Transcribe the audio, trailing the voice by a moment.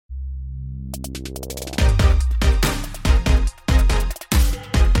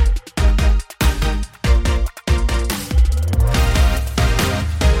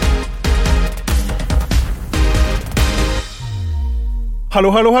Hallo,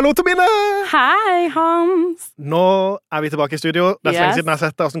 hallo, hallo, Tomine! Hei, Hans! Nå vi tilbake i studio. Det så lenge siden jeg har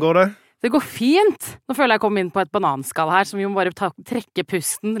sett deg. Hvordan går det? Det går fint. Nå føler jeg kom inn på et bananskall her, så vi må bare trekke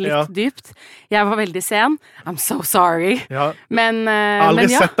pusten litt dypt. Jeg var veldig sen. I'm so sorry. Ja. Men, jeg har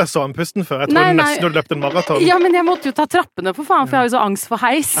aldri sett deg så pusten før. Jeg tror nesten du løpte en maraton. Ja, men jeg måtte jo ta trappene for faen, for jeg har jo så angst for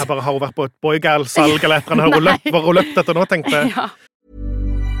heis. Jeg bare har vært på et boygal-salg eller etter hva hun løpt etter nå, tenkte jeg. Ja.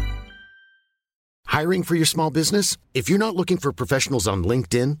 Hiring for your small business? If you're not looking for professionals on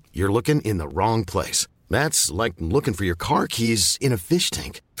LinkedIn, you're looking in the wrong place. That's like looking for your car keys in a fish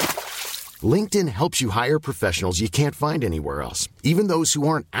tank. LinkedIn helps you hire professionals you can't find anywhere else, even those who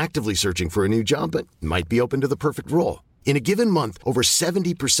aren't actively searching for a new job but might be open to the perfect role. In a given month, over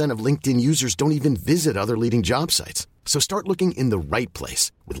 70% of LinkedIn users don't even visit other leading job sites. So start looking in the right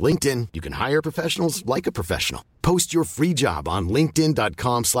place. With LinkedIn, you can hire professionals like a professional. Post your free job on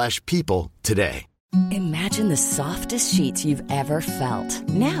linkedin.com/people today. Imagine the softest sheets you've ever felt.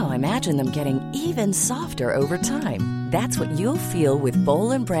 Now imagine them getting even softer over time. That's what you'll feel with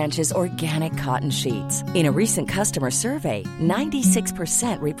Boll & Branch's organic cotton sheets. In a recent customer survey,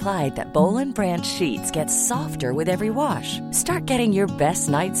 96% replied that Boll & Branch sheets get softer with every wash. Start getting your best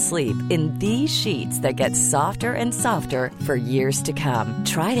night's sleep in these sheets that get softer and softer for years to come.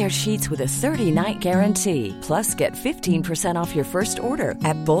 Try their sheets with a 30-night guarantee. Plus, get 15% off your first order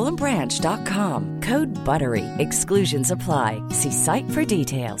at bollandbranch.com. Code BUTTERY. Exclusions apply. See site for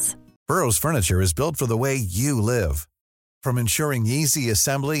details. Burrow's furniture is built for the way you live. From ensuring easy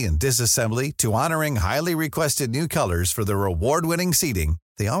assembly and disassembly to honoring highly requested new colors for their award-winning seating,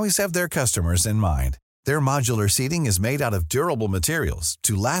 they always have their customers in mind. Their modular seating is made out of durable materials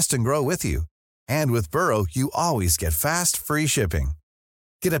to last and grow with you. And with Burrow, you always get fast, free shipping.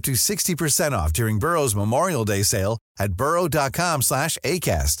 Get up to 60% off during Burrow's Memorial Day sale at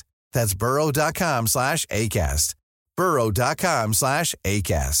burrow.com/ACAST. That's burrow.com/ACAST.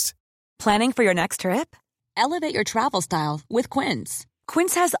 burrow.com/ACAST. Planning for your next trip? Elevate your travel style with Quince.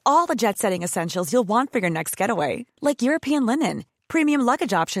 Quince has all the jet-setting essentials you'll want for your next getaway, like European linen, premium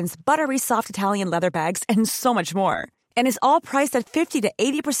luggage options, buttery soft Italian leather bags, and so much more. And is all priced at 50 to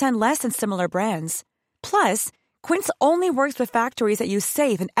 80% less than similar brands. Plus, Quince only works with factories that use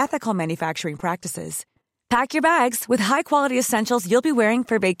safe and ethical manufacturing practices. Pack your bags with high-quality essentials you'll be wearing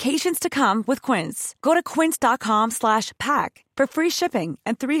for vacations to come with Quince. Go to quince.com/pack for free shipping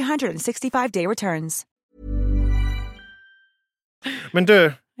and 365-day returns. Men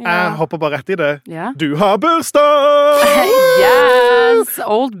du, jeg hopper bare rett i det. Ja. Du har bursdag! Yes,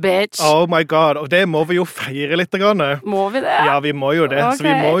 old bitch. Oh my god, og det må vi jo feire litt grann. Må vi det? Ja, vi må jo det, Okay. så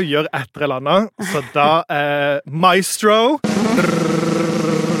vi må gjøre et eller annet. Så da, Maestro.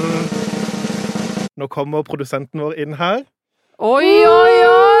 Nå kommer produsenten vår inn her. Oi, oi,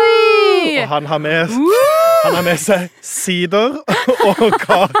 oi! Og han har med seg sider og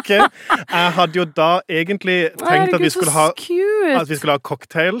kake. Jeg hadde jo da egentlig tenkt at vi skulle ha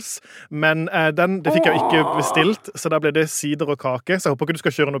cocktails, men det fikk jeg jo ikke bestilt, så da ble det sider og kake. Så jeg håper ikke du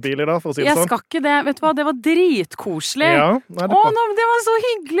skal kjøre noe bil i dag, for å si det sånn. Jeg skal ikke det. Vet du hva, det var dritkoselig. Ja, det var så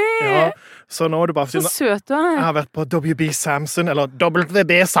hyggelig. Ja, så nå må du bare så søt du er. Jeg har vært på WB Samson, eller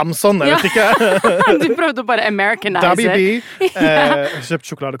WB Samson, jeg vet ikke. Du prøvde å bare americanize WB. Kjøpt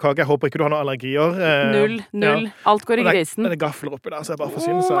sjokoladekake. Jeg håper ikke du har noen allergier. Null. Alt går i grisen. Det er gafler oppi der, så jeg bare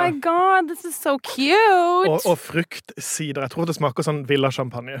forsyner seg. Oh my god, this is so cute. Og fruktsider. Jeg tror det smaker sånn Villa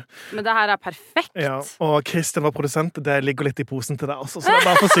champagne. Men det her er perfekt. Ja, og Kristin var produsent. Det ligger litt i posen til deg også, så det er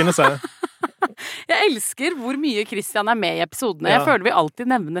bare forsyne seg. Jeg elsker hvor mye Christian er med i episodene. Jeg føler vi alltid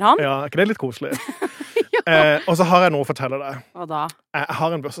nevner han. Ja, ikke det litt koselig? Og så har jeg noe å fortelle deg. Hva da? Jeg har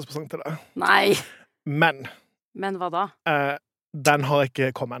en bursdagspresang til deg. Nei. Men hva da? Den har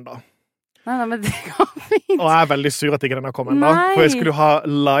ikke kommet enda. Nei, men det går fint. Og jeg er veldig sur at ikke den har kommet enda. For jeg skulle ha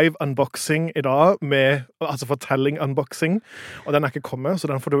live unboxing i dag, altså fortelling-unboxing, og den er ikke kommet, så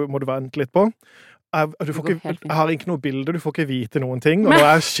den må du vente litt på. Jeg har ikke noe bilde, du får ikke vite noen ting, og nå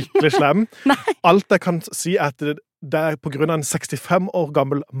er jeg skikkelig slem. Alt jeg kan si er at det er på grunn av en 65 år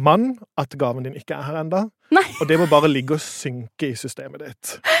gammel mann at gaven din ikke er her enda. Og det må bare ligge og synke i systemet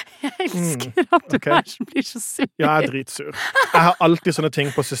ditt. Jeg elsker at du blir så sur. Ja, jeg er dritsur. Jeg har alltid sånne ting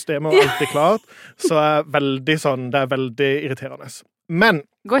på systemet, og alltid klart, så det er veldig irriterende. Men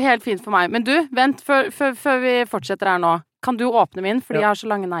går helt fint for meg. Men du, vent før vi fortsetter her nå. Kan du åpne min, fordi jeg har så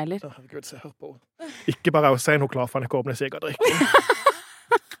lange negler? Herregud, se hør på. Ikke bare å si noe klar, for han ikke åpner seg og drikker.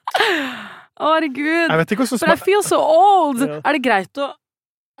 Herregud. Jeg vet ikke hvordan But I feel so old. Ja. Er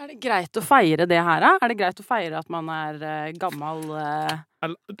det greit å feire det her, da? Er det greit å feire at man er gammel?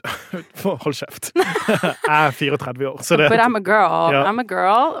 Hold kjeft. Jeg er 34 år. Så det... But I'm a girl. Ja. I'm a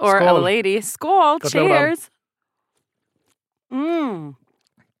girl or Skål. a lady. Skål. Cheers.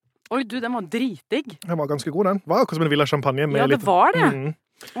 Oi, du, den var dritdigg. Den var ganske god, den. Det var akkurat som en Villa Champagne. Ja, det var det.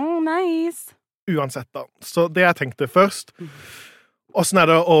 Nice. Uansett da. Så det jeg tenkte først, hvordan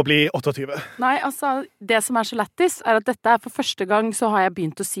det å bli 28? Nei, altså, det som så lættis, at dette for første gang så har jeg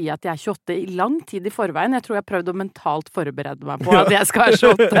begynt å si at jeg 28 i lang tid i forveien. Jeg tror jeg prøvde å mentalt forberede meg på at jeg skal være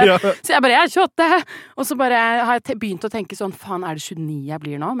 28. Så jeg er 28! Og så bare har jeg begynt å tenke sånn, faen, det 29 jeg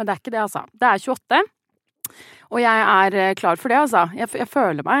blir nå? Men det ikke det, altså. Det 28. Og jeg klar for det, altså. Jeg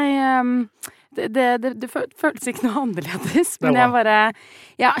føler meg det føles ikke noe annerledes. Men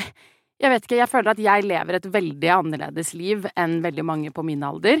jeg vet ikke, jeg føler at jeg lever et veldig annerledes liv enn veldig mange på min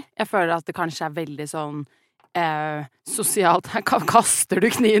alder. Jeg føler at det kanskje veldig sånn sosialt. Her kaster du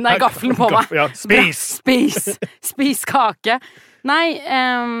kniven, nei, gaffelen på meg. Ja, Spis kake. Nei,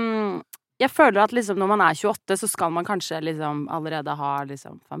 jeg føler at liksom når man 28, så skal man kanskje liksom allerede ha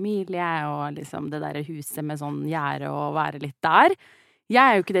liksom familie og liksom det der huset med sånn gjerde og være litt der.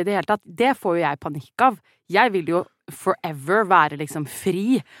 Jeg jo ikke det i det hele tatt. Det får jo jeg panikk av. Jeg vil jo forever være liksom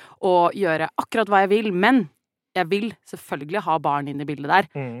fri og gjøre akkurat hva jeg vil, men jeg vil selvfølgelig ha barn inn i bildet der.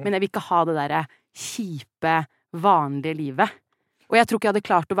 Men jeg vil ikke ha det der kjipe, vanlige livet. Og jeg tror ikke jeg hadde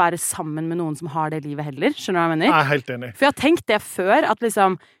klart å være sammen med noen som har det livet heller. Skjønner du hva jeg mener? Jeg helt enig. For jeg har tenkt det før, at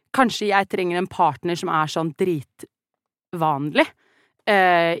liksom kanskje jeg trenger en partner som sånn dritvanlig.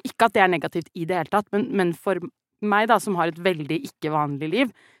 Ikke at det negativt i det hele tatt, men for meg da, som har et veldig ikke-vanlig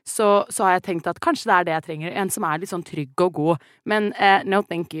liv, så har jeg tenkt at kanskje det det jeg trenger. En som litt sånn trygg og god. Men no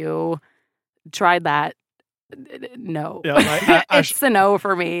thank you. Try that. No. Ja, nei, It's a no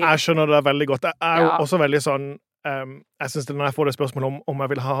for me. Jeg skjønner det veldig godt. Jeg jo også veldig sånn jeg synes det, når jeg får det spørsmålet om jeg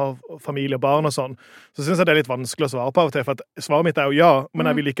vil ha familie og barn og sånn, så synes jeg det litt vanskelig å svare på av og til, for at svaret mitt jo ja,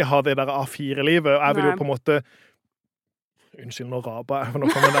 men jeg vil ikke ha det der A4-livet. Jeg vil jo på en måte unnskyld, nå rapa jeg, for nå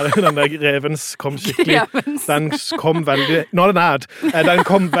kom den der revens kom skikkelig, den kom veldig, nå det ned, den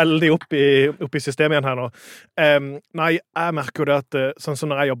kom veldig opp i systemet igjen her nå. Nei, jeg merker jo det at, sånn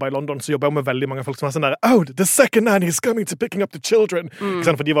som når jeg jobber i London, så jobber jeg med veldig mange folk som sånn der, oh, the second nanny is coming to picking up the children, ikke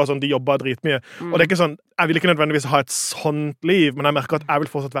sant, for de var sånn, de jobber dritmye, og det ikke sånn, jeg vil ikke nødvendigvis ha et sånt liv, men jeg merker at jeg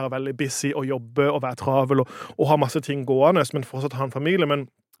vil fortsatt være veldig busy og jobbe og være travel og ha masse ting gående, men fortsatt ha en familie, men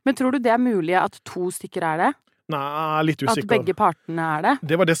tror du det mulig at 2 stykker det? Nei, litt usikker. At begge partene det?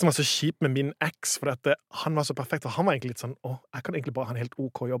 Det var det som var så kjipt med min eks, for at han var så perfekt, og han var egentlig litt sånn, jeg kan egentlig bare ha en helt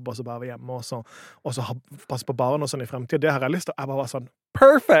OK jobb, og så bare være hjemme, og så passe på barn og sånn i fremtiden. Det har jeg lyst til, jeg bare var sånn,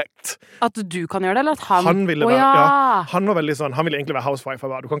 perfect! At du kan gjøre det, eller at han? Han ville være, ja, han var veldig sånn, han ville egentlig være housewife,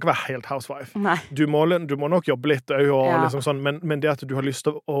 du kan ikke være helt housewife. Nei. Du må nok jobbe litt, og liksom sånn, men det at du har lyst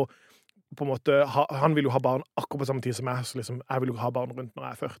til å på en måte, han vil jo ha barn akkurat på samme tid som jeg, så liksom, jeg vil jo ha barn rundt når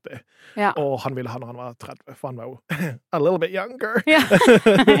jeg 40. Ja. Og han ville ha når han var 30, for han var jo a little bit younger. Ja.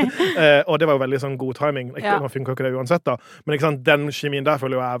 Og det var jo veldig sånn god timing. Man funker ikke det uansett da. Men ikke sant, den kjemien der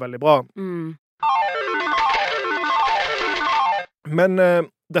føler jeg veldig bra. Men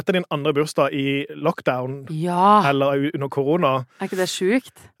dette din andre bursdag i lockdown, eller under korona. Ikke det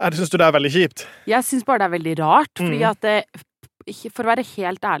sjukt? Synes du det veldig kjipt? Jeg synes bare det veldig rart, fordi at for å være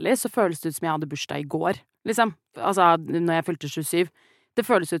helt ærlig, så føles det ut som jeg hadde bursdag i går, liksom. Altså, når jeg fylte 27. Det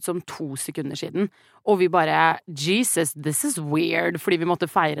føles ut som 2 sekunder siden. Og vi bare, Jesus, this is weird, fordi vi måtte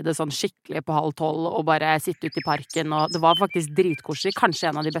feire det sånn skikkelig på 11:30, og bare sitte ute i parken, og det var faktisk dritkoselig. Kanskje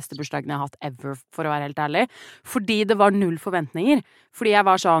en av de beste bursdagene jeg har hatt ever, for å være helt ærlig. Fordi det var 0 forventninger. Fordi jeg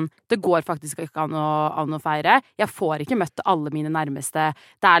var sånn, det går faktisk ikke an å feire. Jeg får ikke møtt alle mine nærmeste.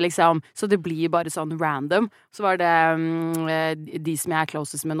 Det liksom, så det blir bare sånn random. Så var det de som jeg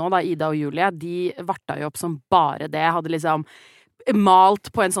closest med nå, da, Ida og Julie, de varta jo opp som bare det. Hadde liksom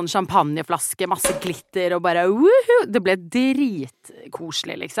malt på en sånn champagneflaske, masse glitter og bare woohoo! Det ble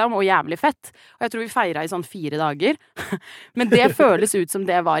dritkoselig liksom, og jævlig fett. Og jeg tror vi feiret i sånn 4 dager. Men det føles ut som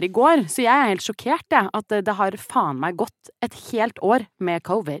det var i går. Så jeg helt sjokkert, at det har faen meg gått et helt år med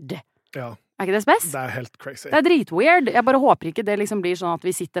covid. Ja. Ikke det spes? Det helt crazy. Det dritweird. Jeg bare håper ikke det liksom blir sånn at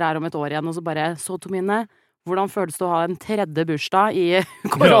vi sitter her om et år igjen, og så bare, så Tomine, hvordan føles det å ha en 3. bursdag i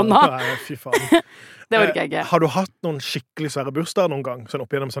korona? Ja, fy faen. Det orker jeg ikke. Har du hatt noen skikkelig svære bursdager noen gang? Sånn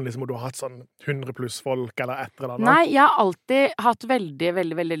opp igjennom sånn liksom, hvor du har hatt sånn 100 pluss folk, eller et eller annet? Nei, jeg har alltid hatt veldig,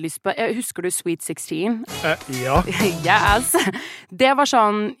 veldig, veldig lyst på... Husker du Sweet 16? Ja. Yes. Det var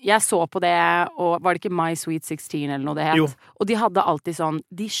sånn, jeg så på det, og var det ikke My Sweet 16 eller noe det het? Jo. Og de hadde alltid sånn,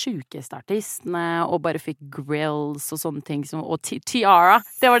 de sjukeste artistene, og bare fikk grills og sånne ting, og tiara.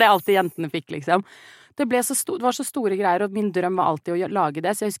 Det var det alltid jentene fikk, liksom. Det var så store greier, og min drøm var alltid å lage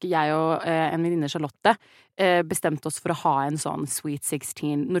det, så jeg husker jeg og en venninne Charlotte bestemte oss for å ha en sånn Sweet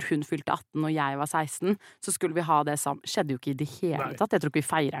 16 når hun fylte 18 og jeg var 16, så skulle vi ha det sammen. Skjedde jo ikke i det hele tatt, jeg tror ikke vi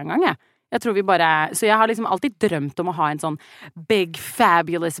feiret en gang, jeg. Jeg tror så jeg har liksom alltid drømt om å ha en sånn big,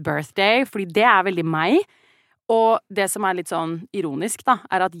 fabulous birthday, fordi det veldig meg. Og det som litt sånn ironisk da,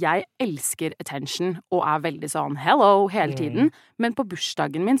 at jeg elsker attention og veldig sånn hello hele tiden. Men på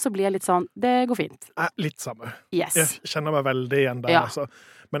bursdagen min så blir jeg litt sånn, det går fint. Litt samme. Yes. Jeg kjenner meg veldig igjen der, altså.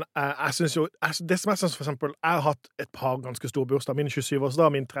 Men jeg synes jo, det som jeg synes for eksempel, jeg har hatt et par ganske store bursdag, min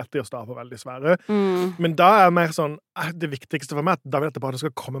 27-årsdag, min 30-årsdag var veldig svære. Men da jeg mer sånn, det viktigste for meg, da vil jeg at det bare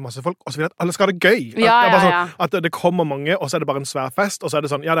skal komme masse folk, og så vil jeg at alle skal ha det gøy. Sånn, at det kommer mange, og så det bare en svær fest, og så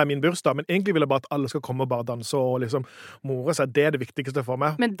det sånn, ja, det min bursdag, men egentlig vil jeg bare at alle skal komme og bare danse og liksom more seg. Det det viktigste for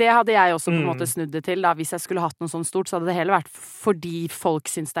meg. Men det hadde jeg også på en måte snudd det til, da. Hvis jeg skulle hatt noe sånn stort, så hadde det heller vært fordi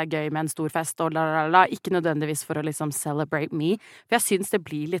folk synes det gøy med en stor fest, og ikke nødvendigvis for å liksom celebrate me. For jeg synes det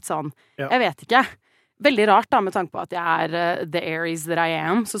blir litt sånn, jeg vet ikke. Veldig rart da, med tanke på at jeg the Aries that I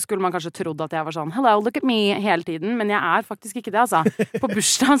am, så skulle man kanskje trodd at jeg var sånn, hello, look at me, hele tiden, men jeg faktisk ikke det, altså. På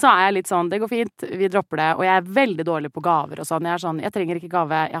bursdag så jeg litt sånn, det går fint, vi dropper det, og jeg veldig dårlig på gaver og sånn. Jeg sånn, jeg trenger ikke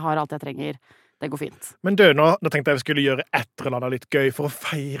gave, jeg har alt jeg trenger. Det går fint. Men du, nå tenkte jeg vi skulle gjøre et eller annet litt gøy for å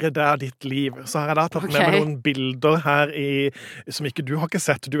feire ditt liv. Så har jeg da tatt med meg noen bilder her som ikke du har ikke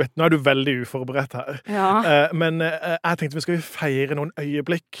sett. Du vet, nå du veldig uforberedt her. Ja. Men jeg tenkte vi skal feire noen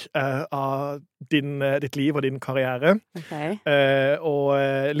øyeblikk av ditt liv og din karriere. Okay. Og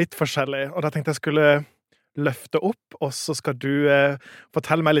litt forskjellig. Og da tenkte jeg skulle løfte opp, og så skal du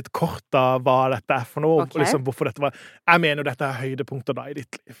fortelle meg litt kort av hva dette for noe, og liksom hvorfor dette var. Jeg mener jo dette høydepunkter da i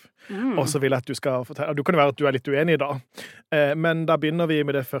ditt liv. Og så vil jeg at du skal fortelle, du kan jo være at du litt uenig da, men da begynner vi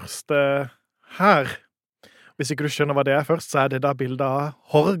med det første her. Hvis ikke du skjønner hva det først, så det da bildet av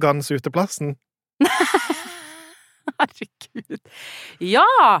Horgans uteplassen. Herregud.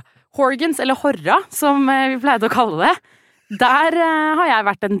 Ja! Horgans, eller Horra, som vi pleide å kalle det. Der har jeg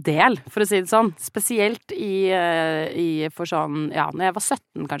vært en del, for å si det sånn. Spesielt for sånn, ja, når jeg var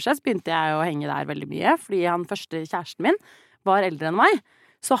 17 kanskje, så begynte jeg å henge der veldig mye, fordi han første kjæresten min var eldre enn meg.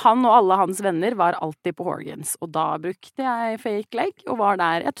 Så han og alle hans venner var alltid på Horgans, og da brukte jeg fake leg, og var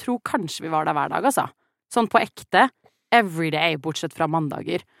der, jeg tror kanskje vi var der hver dag, altså. Sånn på ekte, every day, bortsett fra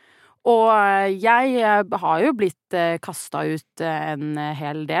mandager. Og jeg har jo blitt kastet ut en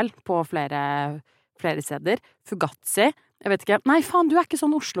hel del på flere steder. Fugazi. Jeg vet ikke. Nei, faen, du ikke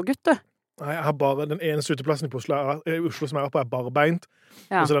sånn Oslo-gutt, du. Nei, jeg har bare den eneste uteplassen i Oslo som jeg på barbeint.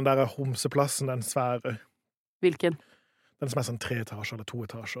 Ja. Og så den der homseplassen, den svære. Hvilken? Den som sånn 3 etasjer eller 2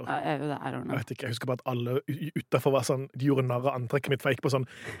 etasjer. I don't know. Jeg vet ikke, jeg husker bare at alle utenfor var sånn, de gjorde narre antrekket mitt, for jeg gikk på sånn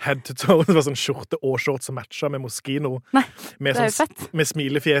head to toe, det var sånn skjorte og shorts som matcha med Moschino. Nei, med det jo sånn, fett. Med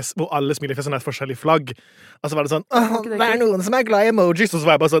smilefjes, hvor alle smilefjesene et forskjellig flagg. Og så var det sånn, det noen som glad i emojis, og så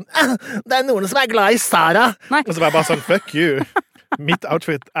var jeg bare sånn, det noen som glad i Sara. Nei. Og så var jeg bare sånn, fuck you. Mitt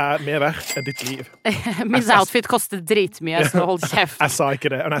outfit mer verdt enn ditt liv. Mitt outfit koster dritmye, så hold kjeft. Jeg sa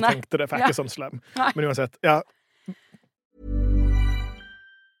ikke det, og jeg tenkte det, for jeg ikke sånn slem. Men uansett, ja.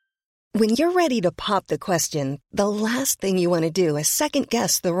 When you're ready to pop the question, the last thing you want to do is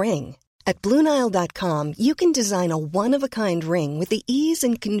second-guess the ring. At BlueNile.com, you can design a one-of-a-kind ring with the ease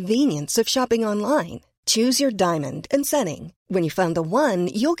and convenience of shopping online. Choose your diamond and setting. When you find the one,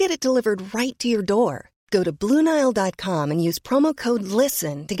 you'll get it delivered right to your door. Go to BlueNile.com and use promo code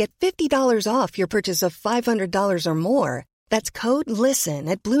LISTEN to get $50 off your purchase of $500 or more. That's code LISTEN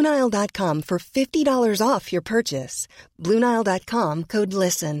at BlueNile.com for $50 off your purchase. BlueNile.com, code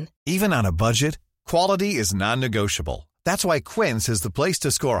LISTEN. Even on a budget, quality is non-negotiable. That's why Quince is the place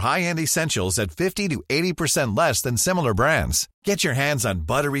to score high-end essentials at 50 to 80% less than similar brands. Get your hands on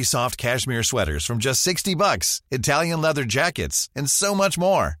buttery soft cashmere sweaters from just $60, Italian leather jackets, and so much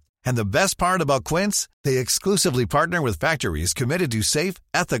more. And the best part about Quince, they exclusively partner with factories committed to safe,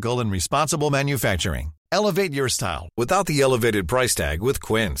 ethical, and responsible manufacturing. Elevate your style without the elevated price tag with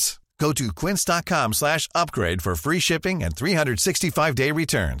Quince. Go to quince.com/upgrade for free shipping and 365-day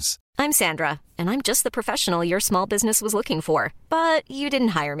returns. I'm Sandra, and I'm just the professional your small business was looking for. But you didn't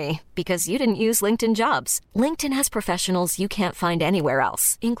hire me because you didn't use LinkedIn Jobs. LinkedIn has professionals you can't find anywhere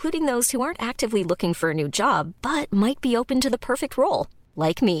else, including those who aren't actively looking for a new job, but might be open to the perfect role,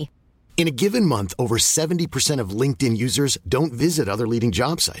 like me. In a given month, over 70% of LinkedIn users don't visit other leading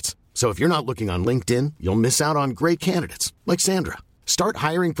job sites. So if you're not looking on LinkedIn, you'll miss out on great candidates like Sandra. Start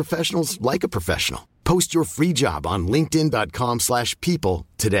hiring professionals like a professional. Post your free job on linkedin.com/people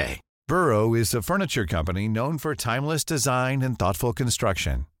today. Burrow is a furniture company known for timeless design and thoughtful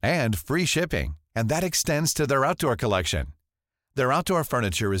construction and free shipping, and that extends to their outdoor collection. Their outdoor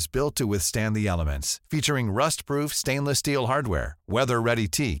furniture is built to withstand the elements, featuring rust-proof stainless steel hardware, weather-ready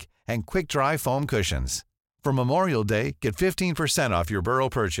teak, and quick-dry foam cushions. For Memorial Day, get 15% off your Burrow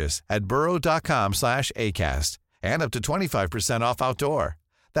purchase at burrow.com/ACAST and up to 25% off outdoor.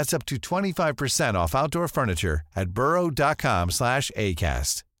 That's up to 25% off outdoor furniture at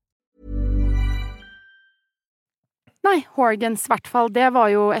burrow.com/acast. Nei, Horgans, I hvert fall, det var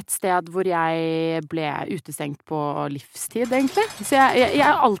jo et sted hvor jeg ble utestengt på livstid, egentlig. Så jeg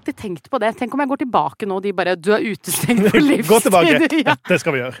har alltid tenkt på det. Tenk om jeg går tilbake nå, og de bare, du er utestengt på livstid. Gå tilbake, ja. Det skal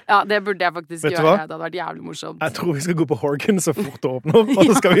vi gjøre. Ja, det burde jeg faktisk gjøre. Det hadde vært jævlig morsomt. Jeg tror vi skal gå på Horgan så fort det åpner, og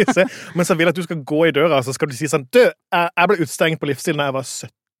så skal vi se. Men så vil jeg at du skal gå i døra, så skal du si sånn, du, jeg ble utestengt på livstid da jeg var 17.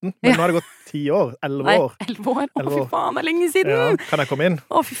 Men nå har det gått 10 år, 11 år. Nei, 11 år. Å, fy faen, det er lenge siden. Ja, kan jeg komme inn?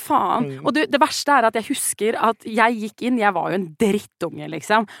 Å, fy faen. Og det verste er at jeg husker at jeg gikk inn, jeg var jo en drittunge,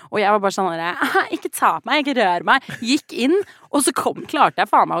 liksom. Og jeg var bare sånn, ikke ta på meg, ikke rør meg. Gikk inn, og så klarte jeg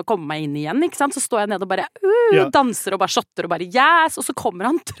faen meg å komme meg inn igjen, ikke sant? Så står jeg ned og bare danser og bare shotter og bare yes, og så kommer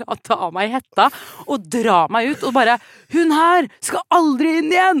han tar meg i hetta og drar meg ut og bare, hun her skal aldri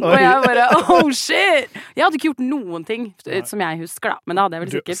inn igjen! Og jeg bare, oh shit! Jeg hadde ikke gjort noen ting som jeg husker da, men det hadde jeg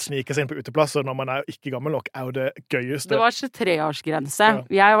vel sikkert. Snike seg inn på uteplasser når man er ikke gammel nok, er jo det gøyeste. Det var 23-årsgrense.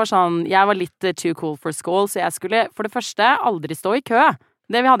 Ja. Jeg var litt too cool for school, så jeg skulle for det første aldri stå i kø.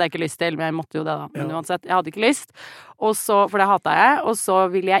 Det hadde jeg ikke lyst til, men jeg måtte jo det da. Men uansett, jeg hadde ikke lyst. Og så, for det hatet jeg, og så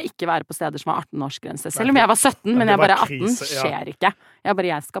ville jeg ikke være på steder som var 18-årsgrense. Selv om jeg var 17, men jeg bare 18, skjer ikke.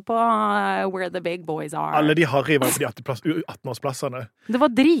 Jeg skal på where the big boys are. Alle de harry var på de 18-årsplassene. Det var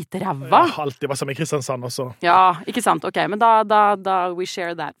dritræva. Ja, det var som i Kristiansand også. Ja, ikke sant? Ok, men da we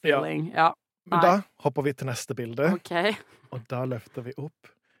share that feeling. Ja. Men da hopper vi til neste bilde. Ok. Og da løfter vi opp.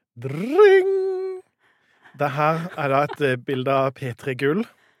 Dring! Det her er da et bilde av P3 Gull.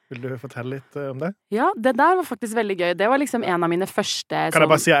 Vil du fortelle litt om det? Ja, det der var faktisk veldig gøy. Det var liksom en av mine første Kan jeg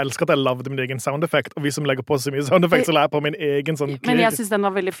bare si, jeg elsker at jeg lavde min egen soundeffekt, og vi som legger på så mye soundeffekt, så la jeg på min egen sånn... Men jeg synes den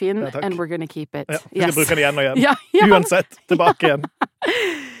var veldig fin, and we're gonna keep it. Ja, vi skal bruke den igjen og igjen. Ja. Uansett, tilbake igjen.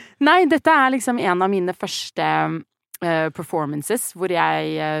 Nei, dette er liksom en av mine første performances, hvor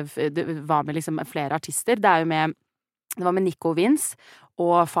jeg var med liksom flere artister. Det var med Nico Vince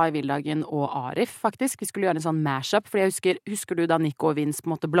og Fay Wildagen og Arif, faktisk. Vi skulle gjøre en sånn mashup, for jeg husker du da Nico og Vince på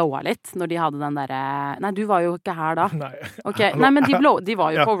en måte blowa litt, når de hadde den derre... Nei, du var jo ikke her da. Nei. Okay. Nei, men de var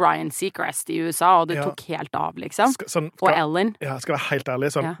jo på Ryan Seacrest i USA, og det tok helt av, liksom. Og Ellen. Ja, skal være helt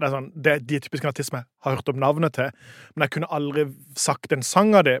ærlig, det er de typiske artistene jeg har hørt om navnet til, men jeg kunne aldri sagt en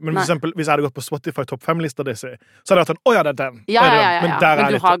sang av det. Men for eksempel, hvis jeg hadde gått på Spotify Top 5-lista disse, så hadde jeg vært sånn, åja, det er den. Ja. Men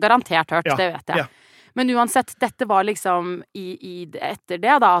du har garantert hørt, det vet jeg. Men uansett, dette var liksom etter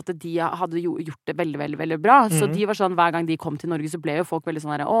det da, at de hadde gjort det veldig, veldig, veldig bra. Så de var sånn, hver gang de kom til Norge, så ble jo folk veldig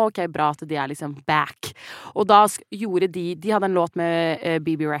sånn der, ok, bra at de er liksom back. Og da gjorde de hadde en låt med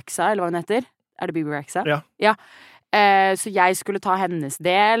Bibi Rexha, eller hva hun heter? Er det Bibi Rexha? Ja. Så jeg skulle ta hennes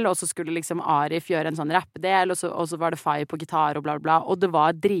del, og så skulle liksom Arif gjøre en sånn rappdel, og så var det Fay på gitar og bla bla bla. Og det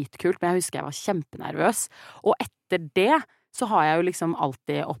var dritkult, men jeg husker jeg var kjempenervøs. Og etter det så har jeg jo liksom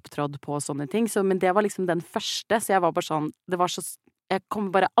alltid opptrådt på sånne ting, men det var liksom den første, så jeg var bare sånn, jeg kommer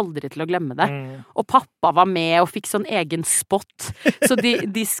bare aldri til å glemme det. Og pappa var med og fikk sånn egen spot, så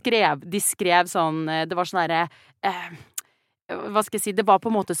de skrev sånn, det var sånn derre, hva skal jeg si, det var på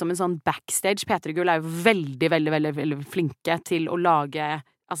en måte som en sånn backstage. P3 Gull er jo veldig, veldig, veldig, veldig flinke til å lage,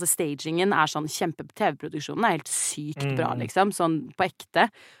 altså stagingen er sånn TV-produksjonen er helt sykt bra, liksom, sånn på ekte.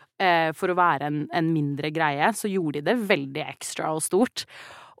 For å være en mindre greie, så gjorde de det veldig ekstra og stort.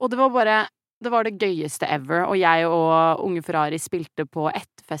 Og det var det gøyeste ever, og jeg og Unge Ferrari spilte på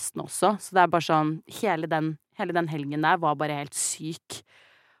etterfesten også, så det er bare sånn, hele den helgen der var bare helt syk.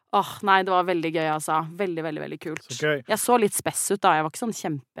 Nei, det var veldig gøy, altså. Veldig, veldig, veldig kult. Så gøy. Jeg så litt spess ut da, jeg var ikke sånn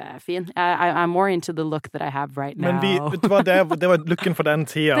kjempefin. I'm more into the look that I have right now. Men det var looken for den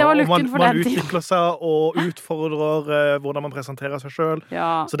tida. Det var looken for den tida. Man utvikler seg og utfordrer hvordan man presenterer seg selv.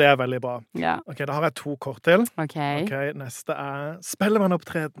 Ja. Så det er veldig bra. Ja. Ok, da har jeg 2 kort til. Ok, neste er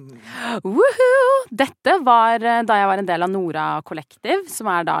Spellemann-opptreden. Woohoo! Dette var da jeg var en del av Nora Collective, som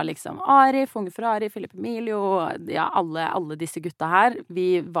er da liksom Arif, Unge Ferrari, Philip Emilio, ja, alle disse gutta her.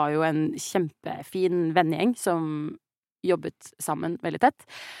 Vi var jo en kjempefin vennegjeng som jobbet sammen veldig tett.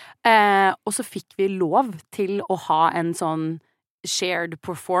 Og så fikk vi lov til å ha en sånn shared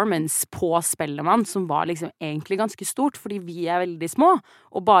performance på Spellemann, som var liksom egentlig ganske stort, fordi vi er veldig små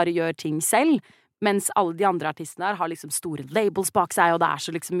og bare gjør ting selv. Mens alle de andre artistene her har liksom store labels bak seg, og det er så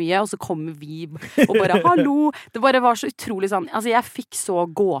liksom mye, og så kommer vi og bare, hallo! Det bare var så utrolig sånn, altså jeg fikk så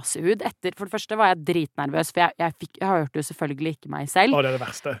gåsehud etter, for det første var jeg dritnervøs, for jeg hørte jo selvfølgelig ikke meg selv. Det er det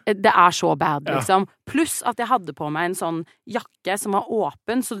verste. Det er så bad, liksom. Pluss at jeg hadde på meg en sånn jakke som var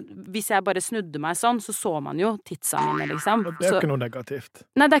åpen, så hvis jeg bare snudde meg sånn, så man jo tidsa mine, liksom. Det er jo ikke noe negativt.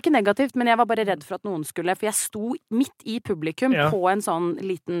 Nei, det er ikke negativt, men jeg var bare redd for at noen skulle, for jeg sto midt i publikum på en sånn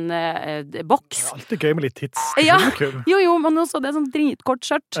liten boks, Det alltid gøy med litt tidspublikum. Jo, men nå så det sånn dritkort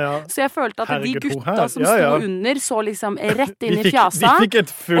skjørt, så jeg følte at de gutta som sto under så liksom rett inn i fjasa. De fikk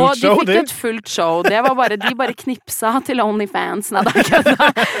et fullt show, og de fikk et fullt show. Det var bare, de bare knipsa til OnlyFans. Nei,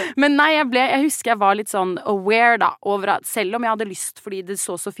 men nei, jeg husker jeg var litt sånn aware da, over at selv om jeg hadde lyst, fordi det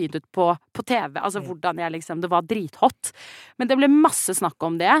så fint ut på TV, altså hvordan jeg liksom, det var drithot. Men det ble masse snakk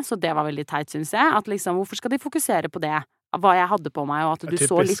om det, så det var veldig teit, synes jeg, at liksom, hvorfor skal de fokusere på det? Hva jeg hadde på meg, og at du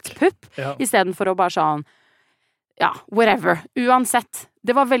så litt pupp, i stedet for å bare sånn, whatever. Uansett,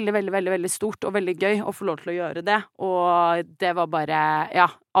 det var veldig, veldig, veldig, veldig stort og veldig gøy å få lov til å gjøre det, og det var bare,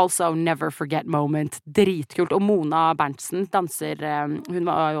 also never forget moment. Dritkult. Og Mona Berntsen danser, hun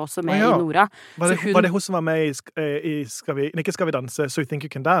var jo også med i Nora. Var det hun som var med i Skal vi danse, So You Think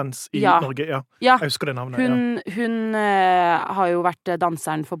You Can Dance i Norge? Ja, jeg husker det navnet. Hun har jo vært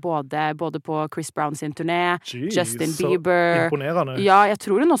danseren for både på Chris Brown sin turné, Justin Bieber. Imponerende. Ja, jeg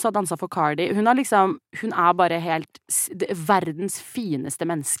tror hun også har danset for Cardi. Hun er bare helt verdens fineste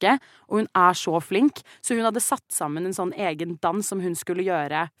menneske, og hun er så flink, så hun hadde satt sammen en sånn egen dans som hun skulle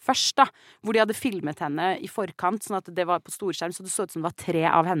gjøre først da, hvor de hadde filmet henne i forkant, sånn at det var på storskjerm, så det så ut som det var 3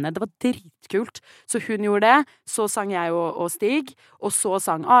 av henne. Det var dritkult. Så hun gjorde det, så sang jeg og Stig, og så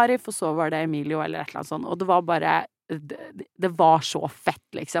sang Arif, og så var det Emilio eller et eller annet sånt, og det var bare, det var så fett,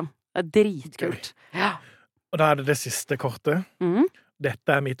 liksom. Det er dritkult. Ja. Og da er det siste kortet.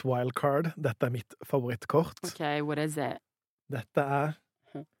 Dette er mitt wildcard. Dette er mitt favorittkort. Ok, what is it? Dette er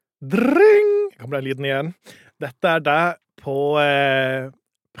Dring! Kommer den lyden igjen. Dette er det på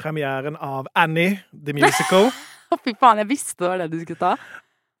premieren av Annie, The Musical. Fy faen, jeg visste det var det du skulle ta.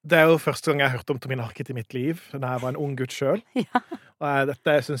 Det er jo første gang jeg har hørt om Tommy Narket i mitt liv, da jeg var en ung gutt selv. Og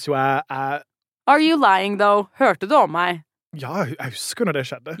dette synes jo jeg er... Are you lying, though? Hørte du om meg? Ja, jeg husker når det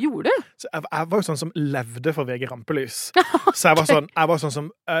skjedde. Gjorde du? Så jeg var jo sånn som levde for VG Rampelys. Så jeg var sånn som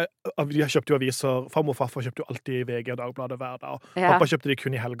jeg kjøpte jo aviser, farmor og farfar kjøpte jo alltid VG og Dagbladet hver dag. Pappa kjøpte de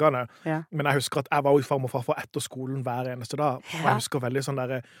kun i helgene. Men jeg husker at jeg var jo farmor og farfar etter skolen hver eneste dag. Og jeg husker veldig sånn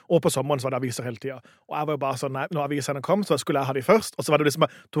der, og på sommeren så var det aviser hele tiden. Og jeg var jo bare sånn, når aviserne kom, så skulle jeg ha de først. Og så var det liksom,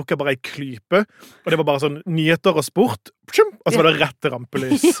 tok jeg bare en klype, og det var bare sånn nyheter og sport, og så var det rett til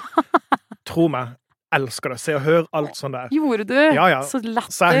Rampelys. Tro meg. Elsker det. Se og hør alt sånn der. Gjorde du? Ja. Så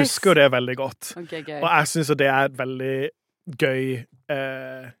lættis. Så jeg husker det veldig godt. Okay, og jeg synes det er et veldig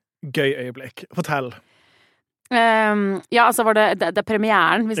gøy øyeblikk. Fortell. Ja, altså var det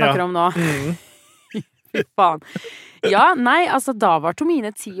premieren vi snakker om nå. Fy faen. Ja, nei, altså da var Tomine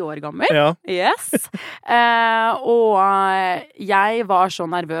 10 år gammel. Yes. Og jeg var så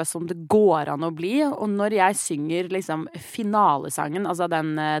nervøs som det går an å bli, og når jeg synger liksom finalesangen, altså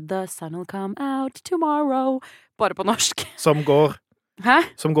den The sun will come out tomorrow, bare på norsk. Som går? Hæ?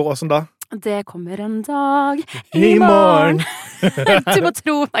 Som går også da? Det kommer en dag i morgen. Du må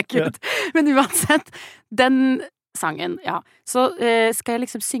tro, nei Gud. Men uansett, den sangen, så skal jeg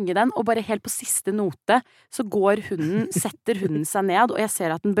liksom synge den, og bare helt på siste note så setter hunden seg ned, og jeg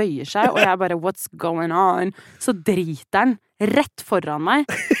ser at den bøyer seg, og jeg bare, what's going on? Så driter den rett foran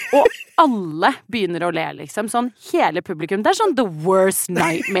meg, og alle begynner å le, liksom, sånn hele publikum, det er sånn the worst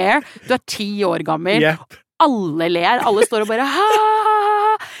nightmare, du er 10 år gammel, alle ler, alle står og bare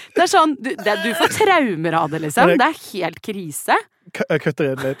det er sånn, du får traumer av det, liksom, det er helt krise. Jeg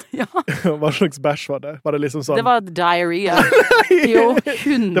kutter inn litt. Hva slags bæsj var det? Var det liksom sånn... Det var diarrhea. Jo,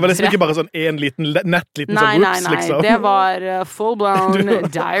 100. Det var liksom ikke bare sånn en liten sånn whoops, liksom. Nei, det var full-blown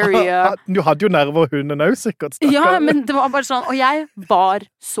diarrhea. Du hadde jo nerver og hunden også, sikkert. Stakker. Ja, men det var bare sånn, og jeg var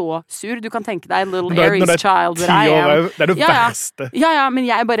så sur. Du kan tenke deg, little Aries child. Det er det verste. Ja, men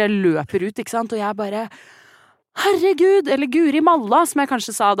jeg bare løper ut, ikke sant? Og jeg bare... Herregud, eller Guri Malla, som jeg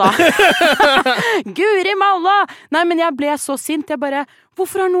kanskje sa da. Guri Malla! Nei, men jeg ble så sint, jeg bare,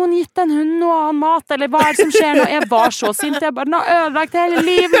 hvorfor har noen gitt den hunden noe annen mat, eller hva er det som skjer nå? Jeg var så sint, jeg bare, nå har ødelagt hele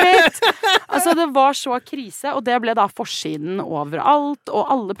livet mitt! Altså, det var så krise, og det ble da forsiden overalt,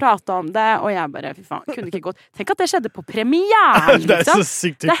 og alle pratet om det, og jeg bare, fy faen, kunne ikke gått. Tenk at det skjedde på premieren, liksom. Det er så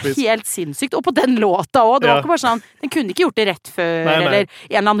sykt typisk. Det er helt sinnssykt, og på den låta også, det var ikke bare sånn, den kunne ikke gjort det rett før, eller en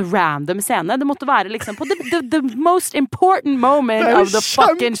eller annen random scene, det måtte være liksom på the most important moment of the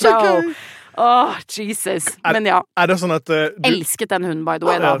fucking show. Åh, Jesus. Men ja. Er det sånn at elsket den hunden, by the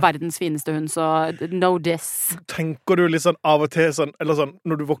way, da. Verdens fineste hund, så no diss. Tenker du litt sånn av og til sånn, eller sånn,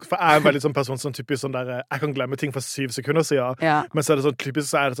 når du våkner, for jeg er en veldig sånn person sånn typisk sånn der, jeg kan glemme ting for 7 sekunder siden, men så er det sånn typisk,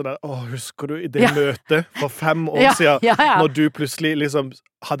 så er det sånn der, husker du i det møtet for 5 år siden, når du plutselig liksom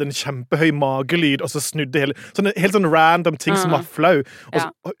hadde en kjempehøy magelyd, og så snudde helt sånn random ting som var flau. Og så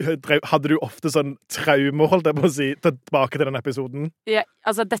hadde du ofte sånn traume, holdt jeg på å si, tilbake til den episoden. Ja,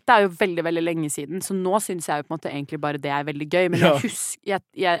 altså dette jo veldig, veldig lenge siden, så nå synes jeg jo på en måte egentlig bare det veldig gøy, men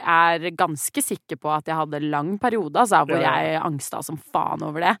jeg ganske sikker på at jeg hadde en lang periode, altså, hvor jeg angsta som faen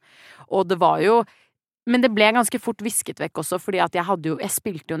over det. Og det var jo Men det ble ganske fort visket vekk også, fordi at jeg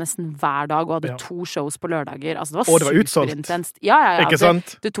spilte jo nesten hver dag og hadde 2 shows på lørdager. Altså, det var superintenst. Ja. Ikke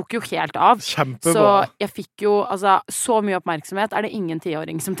sant? Det tok jo helt av. Kjempebra. Så jeg fikk jo, altså, så mye oppmerksomhet det ingen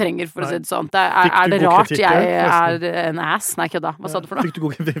 10-åring som trenger, for å si det sånn. Det det rart jeg en ass? Nei, kødda. Hva sa du for noe?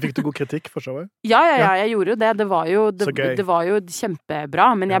 Fikk du god kritikk for showet? Ja, jeg gjorde jo det. Det var jo kjempebra,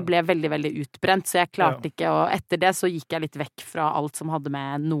 men jeg ble veldig, veldig utbrent, så jeg klarte ikke, og etter det så gikk jeg litt vekk fra alt som hadde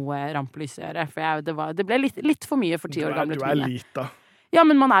med noe rampelys å gjøre, for det ble litt for mye for 10 år gamle Trine. Du lita. Ja,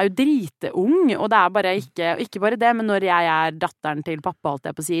 men man jo driteung, og det bare ikke bare det, men når jeg datteren til pappa, alt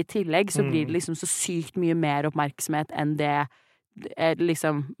jeg på å si, i tillegg, så blir det liksom så sykt mye mer oppmerksomhet enn det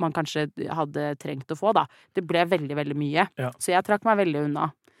liksom man kanskje hadde trengt å få, da. Det ble veldig, veldig mye. Ja. Så jeg trakk meg veldig unna.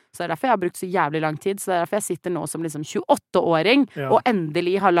 Så det derfor jeg har brukt så jævlig lang tid, så det derfor jeg sitter nå som liksom 28-åring, og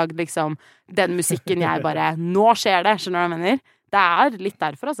endelig har lagd liksom den musikken jeg bare, nå skjer det, skjønner du hva jeg mener? Det litt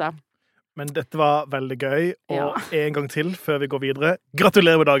derfor, altså. Men dette var veldig gøy, og en gang til før vi går videre.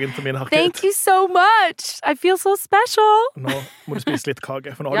 Gratulerer med dagen til min Harket. Thank you so much! I feel so special! Nå må du spise litt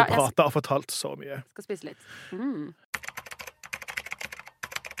kake, for nå har du pratet og fortalt så mye. Jeg skal spise litt.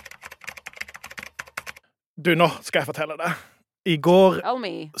 Du, nå skal jeg fortelle deg. I går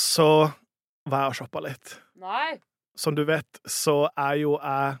så var jeg og shoppet litt. Nei! Som du vet, så jo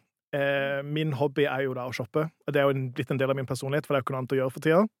jeg min hobby jo da å shoppe. Det jo blitt en del av min personlighet, for det jo ikke noe annet å gjøre for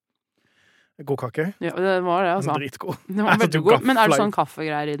tida. God kake. Ja, det var det, altså. Dritgod. Det var veldig god. Men det sånn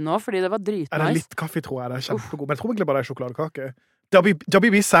kaffegreier i den nå? Fordi det var dritnice. Det litt kaffe, tror jeg. Det kjempegod. Men jeg tror egentlig bare det sjokoladekake.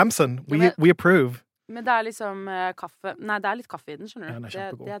 WB Samson, we approve. Men det liksom kaffe... Nei, det litt kaffe i den, skjønner du. Ja, den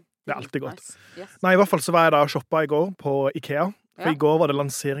kjempegod. Det alltid godt. Nice. Yes. Nei, i hvert fall så var jeg da og shoppet i går på IKEA. For i går var det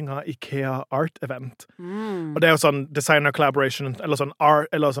lansering av IKEA Art Event. Og det jo sånn designer collaboration, eller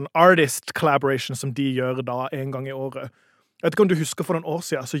sånn artist collaboration som de gjør da en gang i året. Jeg vet ikke om du husker for noen år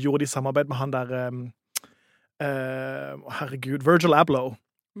siden, så gjorde de samarbeid med han der herregud, Virgil Abloh.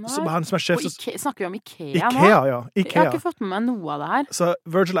 Han som sjef... Snakker vi om IKEA nå? IKEA, ja. IKEA. Jeg har ikke fått med meg noe av det her. Så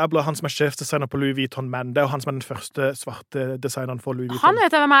Virgil Abloh, han som sjefdesigner på Louis Vuitton Men, det jo han som den første svarte designeren for Louis Vuitton. Han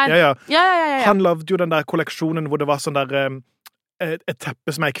vet jeg hvem Ja. Han lavde jo den der kolleksjonen hvor det var sånn der... et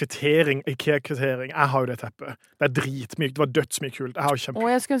teppe som kvittering, IKEA-kvittering. Jeg har jo det teppet. Det dritmykt, det var dødsmye kult. Jeg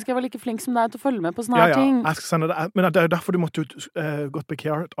skulle ønske jeg var like flink som deg til å følge med på sånne her ting. Jeg skal sende det. Men det jo derfor du måtte gått på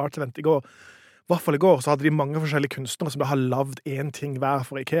IKEA Art Event i går. I hvert fall i går så hadde de mange forskjellige kunstnere som har lavd en ting hver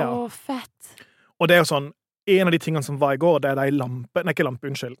for IKEA. Fett. Og det jo sånn, en av de tingene som var i går, det det en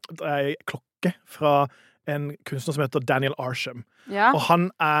klokke fra en kunstner som heter Daniel Arsham. Ja. Og han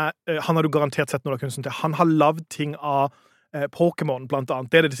har du garantert sett noe av kunsten til. Han har lavd ting av Pokémon, blant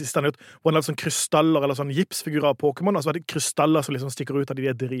annet. Det det siste han har gjort, hvor han har sånn krystaller eller sånn gipsfigurer av Pokémon, og så var det krystaller som liksom stikker ut av de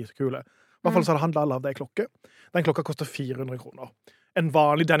dritkule. I hvert fall så hadde han da lavd en klokke. Den klokka koster 400 kroner. En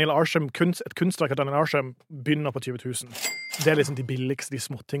vanlig Daniel Arsham, et kunstverk av Daniel Arsham begynner på 20 000. Det liksom de billigste, de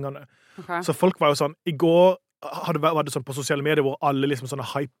småtingene. Okay. Så folk var jo sånn, i går var det sånn på sosiale medier hvor alle liksom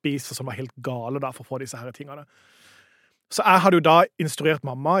sånne hypebeasts som var helt gale da for å få disse her tingene. Så jeg hadde jo da instruert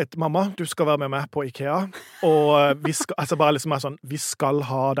mamma, du skal være med meg på IKEA, og vi skal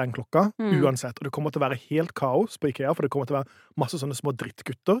ha den klokka, uansett. Og det kommer til å være helt kaos på IKEA, for det kommer til å være masse sånne små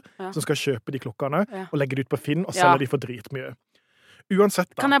drittgutter som skal kjøpe de klokkene, og legge de ut på Finn, og selge de for dritmye.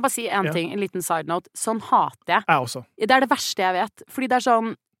 Uansett da. Kan jeg bare si en ting, en liten side note? Sånn hater jeg. Jeg også. Det det verste jeg vet. Fordi det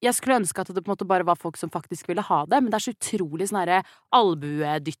sånn, jeg skulle ønske at det på en måte bare var folk som faktisk ville ha det, men det så utrolig sånn herre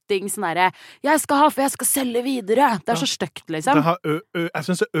albuedytting, sånn herre, jeg skal ha, for jeg skal selge videre. Det så stygt, liksom. Jeg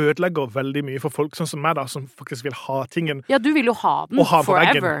synes det ødelegger veldig mye for folk sånn som meg da, som faktisk vil ha tingen. Ja, du vil jo ha den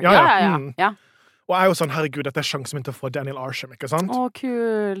forever. Ja. Og jeg jo sånn, herregud, dette sjansen min til å få Daniel Arsham, ikke sant? Å,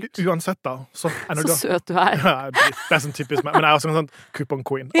 kult. Uansett da. Så søt du Ja, det sånn typisk meg. Men jeg er også en sånn coupon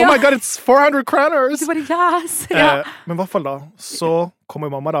queen. Oh my god, it's 400 kroners! Du bare, yes! Ja. Men i hvert fall da, så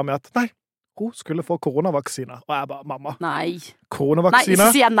kommer mamma da med at, nei, hun skulle få koronavaksine. Og jeg bare, mamma. Nei. Koronavaksine? Nei,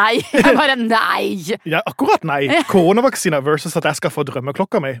 så sier jeg nei. Jeg bare, nei. Ja, akkurat nei. Koronavaksine versus at jeg skal få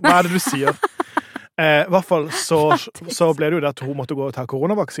drømmeklokka mi. Hva det du sier? I hvert fall så ble det jo det at hun måtte gå og ta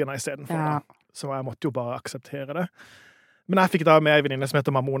koronavaksine i stedet for. Ja. Så jeg måtte jo bare akseptere det. Men jeg fikk da med en venninne som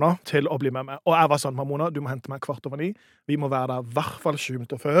heter Mamona til å bli med meg. Og jeg var sånn, Mamona, du må hente meg 8:15. Vi må være der i hvert fall 20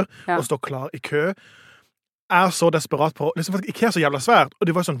 minutter før, og stå klar i kø. Jeg så desperat på, liksom, for IKEA så jævla svært, og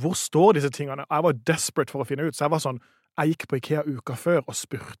det var sånn, hvor står disse tingene? Og jeg var desperate for å finne ut, så jeg var sånn, Jeg gikk på IKEA uka før og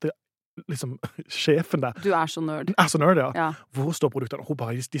spurte liksom sjefen der. Du så nerd. Jeg så nerd, ja. Hvor står produktene? Hun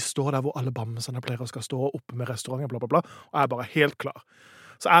bare, de står der hvor alle bamsene pleier å skal stå, oppe med restauranter, bla bla bla, og jeg er bare helt klar.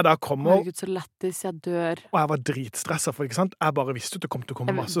 Så jeg da kommer... Herregud, så lettis, jeg dør. Og jeg var dritstresset, for ikke sant? Jeg bare visste at det kom til å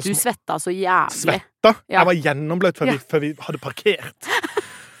komme masse... Du svetta så jævlig. Svetta? Ja. Jeg var gjennombløtt før vi hadde parkert.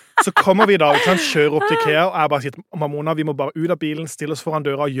 Så kommer vi da, ikke sant? Kjører opp til IKEA, og jeg bare sier, Mamona, vi må bare ut av bilen, stille oss foran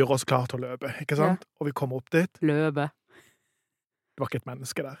døra og gjøre oss klar til å løpe, ikke sant? Og vi kommer opp dit. Løpe. Det var ikke et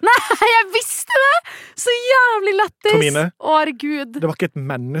menneske der. Nei, jeg visste det! Så jævlig lettis! Tomine, herregud. Det var ikke et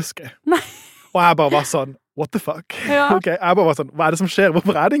menneske. Nei. Og jeg bare var sånn, what the fuck? Ok, jeg bare var sånn, hva det som skjer?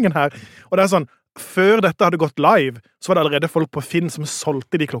 Hvorfor det ingen her? Og det sånn, før dette hadde gått live, så var det allerede folk på Finn som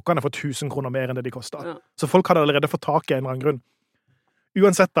solgte de klokkene for 1000 kroner mer enn det de kostet. Så folk hadde allerede fått tak i en eller annen grunn.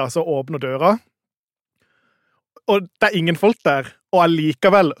 Uansett da, så åpner døra, og det ingen folk der, og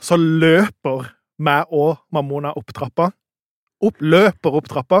allikevel så løper meg og Mamona opp trappa. Løper opp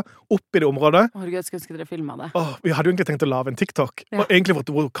trappa, opp i det området. Herregud, jeg skulle ønske dere filmet det. Vi hadde jo egentlig tenkt å lage en TikTok, og egentlig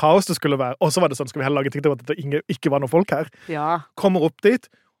hvor kaos det skulle være. Og så var det sånn, skal vi heller lage TikTok at det ikke var noen folk her? Ja. Kommer opp dit.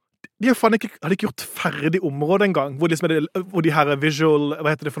 De hadde ikke gjort ferdig området en gang, hvor de her visual,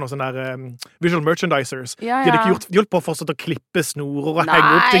 hva heter det for noe sånn der, visual merchandisers. Ja. De holdt på å fortsette å klippe snorer og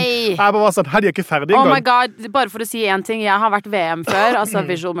henge opp ting. Jeg bare var sånn, de er ikke ferdig en gang. Oh my god, bare for å si en ting, jeg har vært VM før, altså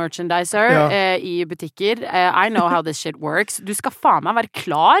visual merchandiser i butikker. I know how this shit works. Du skal faen meg være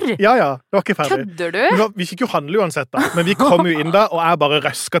klar. Ja, det var ikke ferdig. Kødder du? Vi fikk jo handle uansett da, men vi kom jo inn der, og jeg bare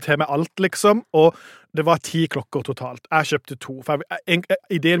røsket til med alt liksom, og det var 10 klokker totalt. Jeg kjøpte 2. For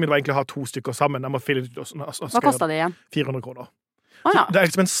ideen min var egentlig å ha 2 stykker sammen. Jeg må fylle ut, hva kostet det igjen? 400 kroner. Ja. Det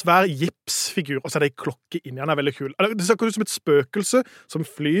liksom en svær gipsfigur, og så det en klokke inni den. Den veldig kul. Det ser akkurat ut som et spøkelse som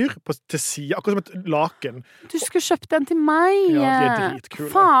flyr til siden, akkurat som et laken. Du skulle kjøpt den til meg. Ja, de er dritkule.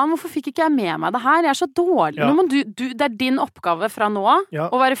 Faen, hvorfor fikk ikke jeg med meg det her? Jeg så dårlig. Nå må det din oppgave fra nå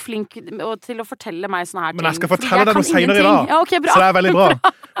å være flink til å fortelle meg sånne her ting. Men jeg skal fortelle deg noe senere i dag. Ja, okay, bra. Så det er veldig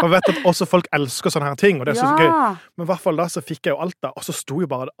bra. Jeg vet at også folk elsker sånne her ting, og det er så gøy. Men i hvert fall da, så fikk jeg jo alt da, og så sto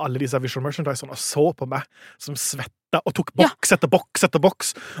jo bare alle disse visual merchandiserne og så på meg som svett og tok boks etter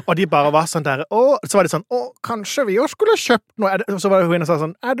boks, og de bare var sånn der, så var de sånn, kanskje vi også skulle kjøpt noe, og så var det hun inne og sa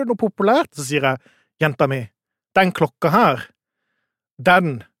sånn, det noe populært? Så sier jeg, jenta mi, den klokka her,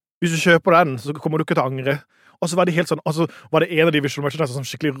 hvis du kjøper den, så kommer du ikke til å angre. Og så var det helt sånn, og så var det en av de visual merchandisers som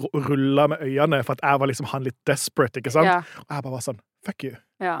skikkelig rullet med øynene, for at jeg var liksom han litt desperate, ikke sant? Og jeg bare var sånn, fuck you.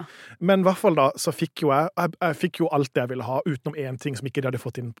 Men i hvert fall da, så fikk jo jeg fikk jo alt det jeg ville ha, utenom en ting som ikke de hadde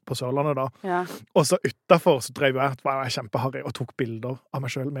fått inn på Sørlandet da. Og så utenfor så drev jeg, var jeg kjempeharry, og tok bilder av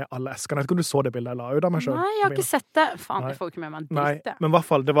meg selv med alle eskene. Jeg vet ikke om du så det bildet jeg la ut av meg selv? Nei, jeg har ikke sett det. Faen, jeg får ikke med meg en dritt. Nei, men i hvert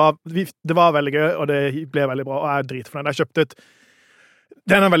fall, det var veldig gøy, og det ble veldig bra, og jeg er dritfornøyd. Jeg kjøpte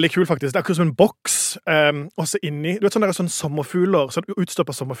den er veldig kul, faktisk. Det er akkurat som en boks, og så inni, du vet sånn, det er sånn sommerfugler, sånn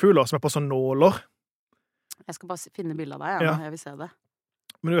utstoppet sommerfugler, som er på sånn nåler. Jeg skal bare finne bilder av deg, jeg vil se det.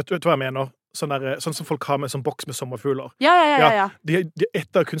 Men du vet hva jeg mener? Sånn som folk har med sånn boks med sommerfugler. Ja.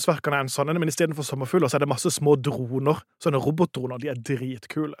 Et av kunstverkene er en sånn, men i stedet for sommerfugler så er det masse små droner, sånne robotdroner, de er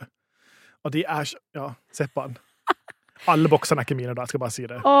dritkule. Og de er, se på den. Alle boksene er ikke mine da, jeg skal bare si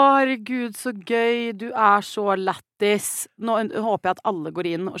det. Herregud, så gøy. Du er så lættis. Nå håper jeg at alle går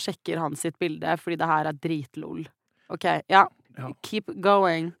inn og sjekker hans sitt bilde, fordi det her er dritlol. Ok, keep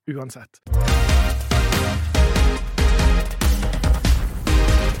going. Uansett.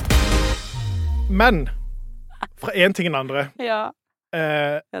 Men, fra en ting en andre.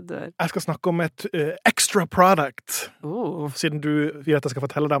 Jeg dør. Jeg skal snakke om et extra product, siden du vil at jeg skal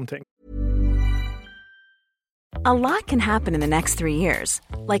fortelle deg om ting. A lot can happen in the next 3 years.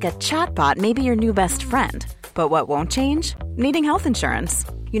 Like a chatbot may be your new best friend. But what won't change? Needing health insurance.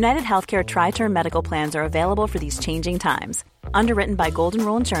 United Healthcare Tri-Term Medical Plans are available for these changing times. Underwritten by Golden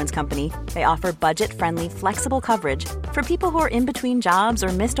Rule Insurance Company, they offer budget-friendly, flexible coverage for people who are in between jobs or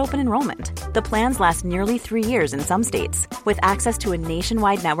missed open enrollment. The plans last nearly 3 years in some states, with access to a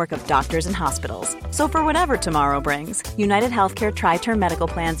nationwide network of doctors and hospitals. So for whatever tomorrow brings, United Healthcare Tri-Term Medical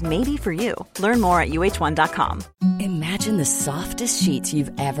Plans may be for you. Learn more at uh1.com. Imagine the softest sheets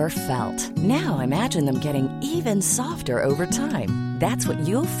you've ever felt. Now imagine them getting even softer over time. That's what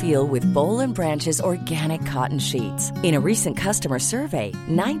you'll feel with Boll & Branch's organic cotton sheets. In a recent customer survey,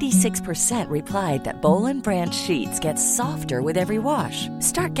 96% replied that Boll & Branch sheets get softer with every wash.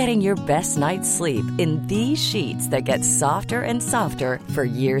 Start getting your best night's sleep in these sheets that get softer and softer for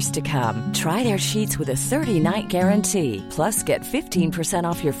years to come. Try their sheets with a 30-night guarantee. Plus, get 15%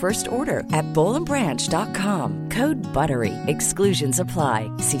 off your first order at bollandbranch.com. Code BUTTERY. Exclusions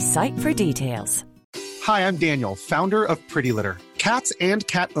apply. See site for details. Hi, I'm Daniel, founder of Pretty Litter. Cats and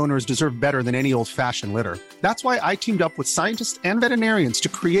cat owners deserve better than any old-fashioned litter. That's why I teamed up with scientists and veterinarians to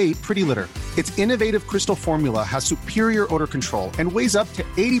create Pretty Litter. Its innovative crystal formula has superior odor control and weighs up to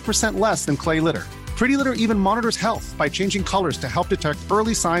 80% less than clay litter. Pretty Litter even monitors health by changing colors to help detect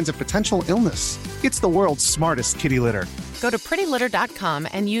early signs of potential illness. It's the world's smartest kitty litter. Go to prettylitter.com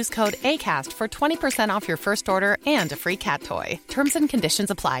and use code ACAST for 20% off your first order and a free cat toy. Terms and conditions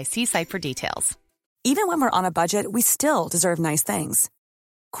apply. See site for details. Even when we're on a budget, we still deserve nice things.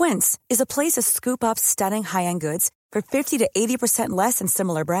 Quince is a place to scoop up stunning high-end goods for 50 to 80% less than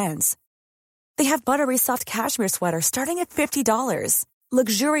similar brands. They have buttery soft cashmere sweaters starting at $50,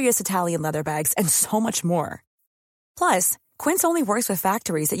 luxurious Italian leather bags, and so much more. Plus, Quince only works with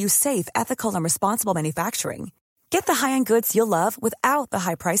factories that use safe, ethical, and responsible manufacturing. Get the high-end goods you'll love without the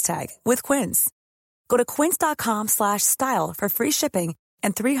high price tag with Quince. Go to quince.com/style for free shipping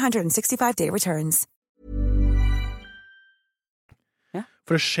and 365-day returns. Ja.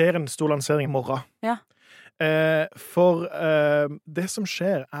 For det skjer en stor lansering I morgen. Ja. Det som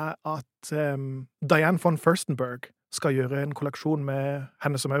skjer at Diane von Furstenberg skal gjøre en kolleksjon med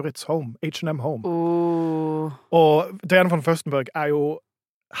Hennes & Mauritz Home, H&M Home. Og Diane von Furstenberg jo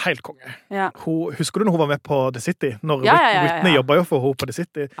helt konge. Ja. Husker du når hun var med på The City? Når ja. Whitney jobbet jo for henne på The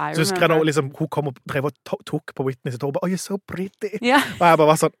City. I så husker jeg når liksom, hun kom og drev og tok på Whitney sitt hår, oh, you're so pretty. Ja. Og jeg bare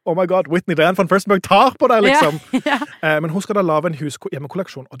var sånn, oh my god, Whitney, Diane von Furstenberg tar på deg, liksom. Ja. Men hun skal da lave en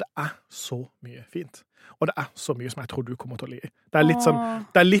hjemmekolleksjon, og det så mye fint. Og det så mye som jeg tror du kommer til å like. Det litt sånn,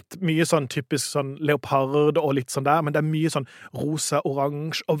 det litt mye sånn typisk sånn leopard og litt sånn der, men det mye sånn rosa,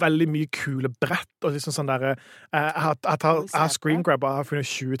 oransje og veldig mye kule brett og liksom sånn der. Jeg har screengrabber, jeg har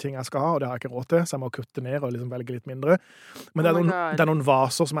funnet 20 ting jeg skal ha, og det har jeg ikke råd til, så jeg må kutte ned og liksom velge litt mindre. Men det noen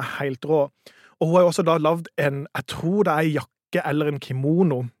vaser som helt rå. Og hun har jo også da lavet en, jeg tror det en jakke eller en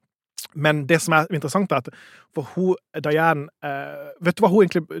kimono. Men det som interessant at for hun, Diane, vet du hva hun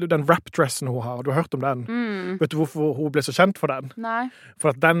egentlig, den wrap-dressen hun har, du har hørt om den? Vet du hvorfor hun ble så kjent for den? Nei.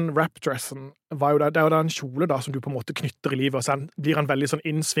 For at den wrap-dressen var jo det jo en kjole da, som du på en måte knytter I livet, og så blir han veldig sånn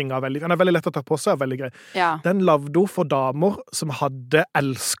innsvinget, den veldig lett å ta på seg, veldig grei. Ja. Den lavde hun for damer som hadde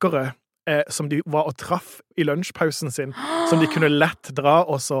elskere, som de var og traff I lunsjpausen sin, som de kunne lett dra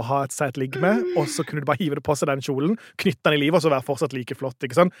og så ha et ligg med, og så kunne de bare hive det på seg den kjolen, knytte den I livet og så være fortsatt like flott,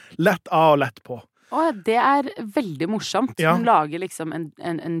 ikke sant? Lett av og lett på. Det veldig morsomt. Ja. Hun lager liksom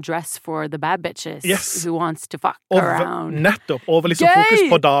en dress for the bad bitches who wants to fuck around. Nettopp, over liksom fokus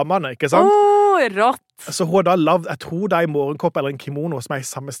på damene, ikke sant? Rått! Så hun har da lavd, jeg tror det en morgenkopp eller en kimono som I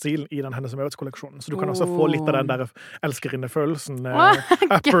samme stil I den Hennes & Mauritz-kolleksjonen. Så du kan også få litt av den der elskerinnefølelsen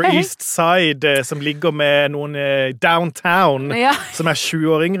Upper East Side, som ligger med noen downtown, som 20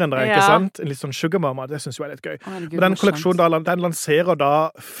 år yngre enn deg, ikke sant? En litt sånn sugar mama, det synes jeg litt gøy. Men den kolleksjonen den lanserer da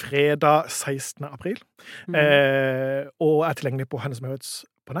fredag 16. april, og tilgjengelig på Hennes & Mauritz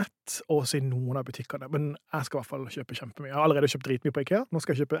på nett, og også I noen av butikkene. Men jeg skal I hvert fall kjøpe kjempemye. Jeg har allerede kjøpt dritmye på IKEA. Nå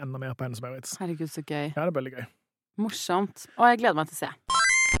skal jeg kjøpe enda mer på Hennes & Mauritz. Herregud, så gøy. Ja, det veldig gøy. Morsomt. Og jeg gleder meg til å se.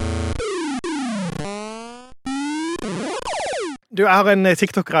 Du, jeg har en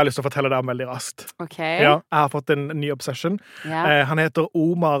TikToker jeg har lyst til å fortelle deg om veldig raskt. Ok. Ja, jeg har fått en ny obsession. Han heter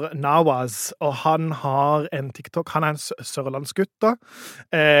Omar Nawaz, og han har en TikTok. Han en sørlandsgutt da,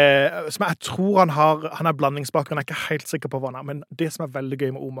 som jeg tror han blandingsbakgrunn. Jeg ikke helt sikker på hva han men det som veldig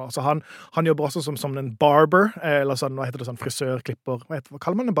gøy med Omar, så han jobber også som en barber, eller sånn, hva heter det, sånn frisør, klipper. Hva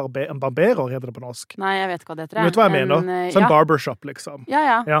kaller man en barberer, heter det på norsk? Nei, jeg vet hva det heter. Du vet hva jeg mener? Sånn barbershop, liksom.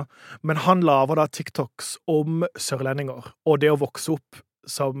 Ja. Men han laver da TikToks om sørlendinger, og det å vokse opp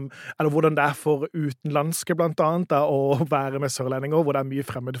eller hvordan det for utenlandske blant annet da, å være med sørlendinger, hvor det mye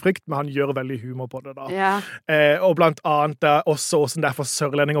fremmedfrykt, men han gjør veldig humor på det da. Og blant annet da, også hvordan det for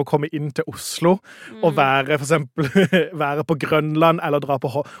sørlendinger å komme inn til Oslo, og være for eksempel være på Grønland, eller dra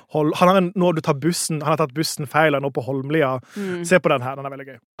på når du tar bussen, han har tatt bussen feil, nå på Holmlia. Se på den her, den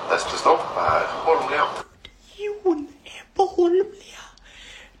veldig gøy. Neste stopp Holmlia. Jon på Holmlia.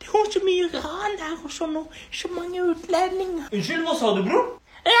 Det var så mye ran her og sånn, og så mange utlendinger. Unnskyld, hva sa du, bror?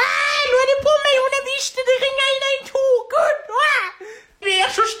 Nå det på meg, Jon, jeg visste det ringer inn en togund.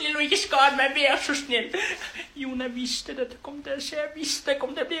 Vær så snill og ikke skad meg, vær så snill. Jon, jeg visste det kom til å skje, jeg visste det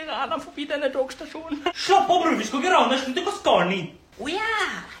kom til å bli rana forbi denne togstasjonen. Slapp av, bror, vi skal ikke rane, slutt, hva skal den inn? Ja,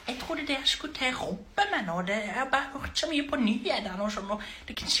 jeg trodde dere skulle til å robbe meg nå, jeg har bare hørt så mye på nyhetene og sånn, og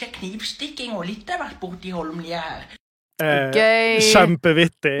det kan skje knivstikking og litt har vært borte i Holmlia her.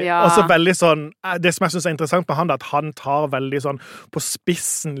 Kjempevittig og så veldig sånn, det som jeg synes interessant med han er at han tar veldig sånn på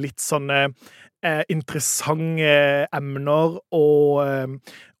spissen litt sånn interessante emner og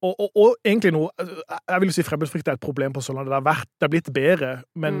egentlig noe, jeg vil jo si fremmedfrykt et problem på Sørlandet. Det har blitt bedre,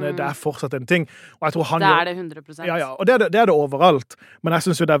 men det fortsatt en ting. Og jeg tror det det 100%. Ja, og det det overalt. Men jeg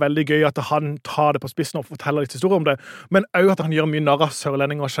synes jo det veldig gøy at han tar det på spissen og forteller litt historie om det. Men også at han gjør mye narr av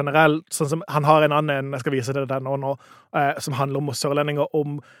sørlendinger generelt. Sånn som han har en annen, jeg skal vise det der nå, som handler om sørlendinger,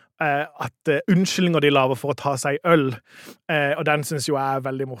 om at unnskyldninger de laver for å ta seg øl. Og den synes jo jeg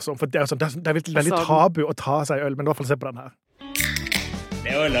veldig morsom. For det sånn, det veldig tabu å ta seg øl, men i hvert fall se på den her.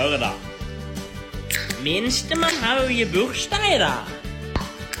 Det jo lørdag. Minstemann har jo i bursdag i dag.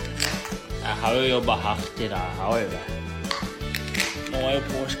 Jeg har jo jobbet hardt i dag, har jo det. Nå jo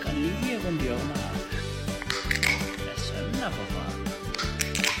påsken lige rundt hjørnet her. Det søndag for faen.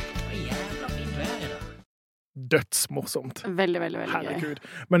 Det jævla fint vær i dag. Dødsmorsomt. Veldig, veldig, veldig Herregud.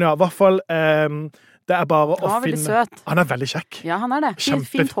 Men ja, i hvert fall det bare å finne... Søt. Han veldig kjekk. Ja, han det.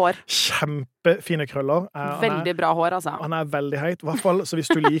 Fint hår. Kjempefine krøller. Veldig bra hår, altså. Han veldig heit. I hvert fall, så hvis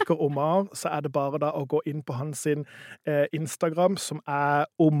du liker Omar, så det bare da å gå inn på hans Instagram, som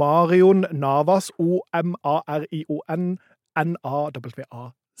Omarion Navas, Omarion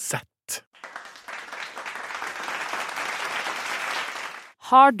Nawaz.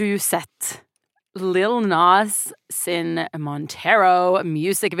 Har du sett Lil Nas sin Montero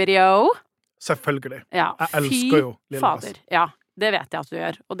music video? Selvfølgelig. Ja, jeg elsker jo Lil Nas. Ja, det vet jeg at du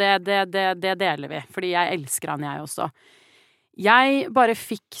gjør. Og det deler vi, fordi jeg elsker han, jeg også. Jeg bare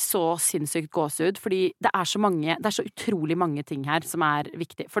fikk så sinnssykt gåsehud, fordi det så utrolig mange ting her som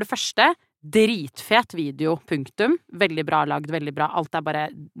viktig. For det første, dritfet video, punktum. Veldig bra lagd, veldig bra. Alt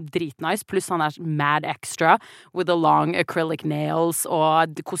bare dritnice. Pluss han mad extra, with the long acrylic nails,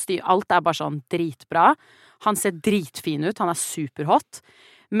 og kostyme. Alt bare sånn dritbra. Han ser dritfin ut, han superhot.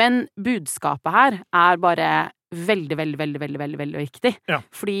 Men budskapet her bare veldig, veldig, veldig, veldig, veldig, veldig viktig. Ja.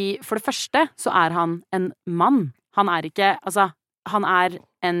 Fordi for det første så han en mann. Han ikke, altså, han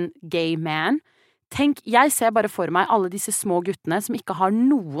en gay man. Tenk, jeg ser bare for meg alle disse små guttene som ikke har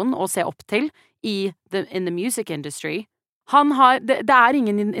noen å se opp til in the music industry. Det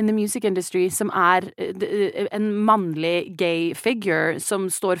ingen in the music industry som en mannlig gay figure som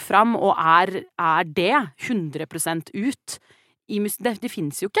står fram og det 100% ut. Det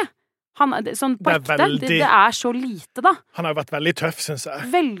finnes jo ikke. Sånn på ekte, det så lite da. Han har jo vært veldig tøff, synes jeg.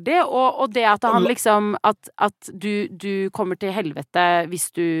 Veldig, og det at han liksom at du kommer til helvete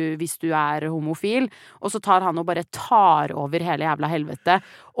hvis du homofil, og så tar han og bare tar over hele jævla helvete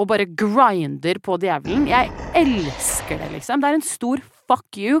og bare grinder på djevelen. Jeg elsker det, liksom. Det en stor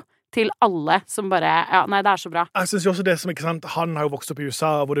fuck you til alle som bare, nei, det så bra. Jeg synes jo også det som, ikke sant, han har jo vokst opp i USA,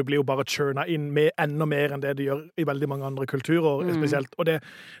 hvor det blir jo bare churnet inn med enda mer enn det de gjør i veldig mange andre kulturer, spesielt. Og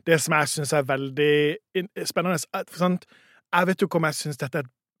det som jeg synes veldig spennende, sant? Jeg vet jo ikke om jeg synes dette et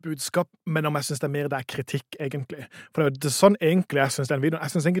budskap, men om jeg synes det mer det kritikk, egentlig. For det sånn egentlig jeg synes den videoen.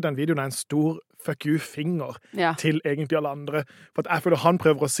 Jeg synes egentlig den videoen en stor fuck you-finger til egentlig alle andre. For jeg føler han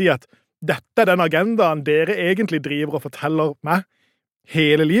prøver å si at dette den agendaen dere egentlig driver og forteller meg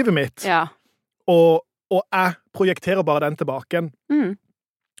hele livet mitt. Ja. Og jeg projekterer bare den tilbake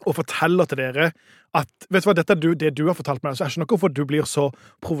og forteller til dere at, vet du hva, dette det du har fortalt meg, så jeg skjønner ikke hvorfor du blir så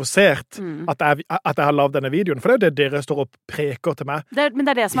provosert at jeg har lavet denne videoen, for det det dere står og preker til meg. Men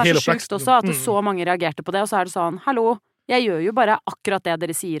det det som så sjukt også, at så mange reagerte på det, og så det sånn, hallo, jeg gjør jo bare akkurat det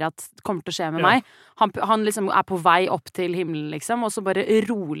dere sier at kommer til å skje med meg. Han liksom på vei opp til himmelen, liksom, og så bare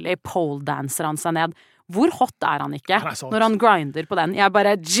rolig pole-danser han seg ned. Hvor hot han ikke når han grinder på den? Jeg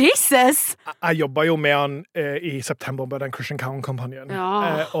bare, Jesus! Jeg jobbet jo med han i september med den Christian Cowan-kampanjen.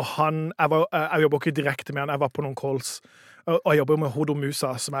 Ja. Og jeg jobbet ikke direkte med han, jeg var på noen calls. Og jeg jobber med Hodo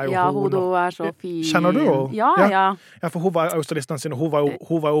Musa, som jo Hodo så fin. Kjenner du henne? Ja. Ja, for hun var australisten sin, og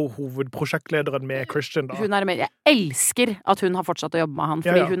hun var jo hovedprosjektlederen med Christian da. Jeg elsker at hun har fortsatt å jobbe med han,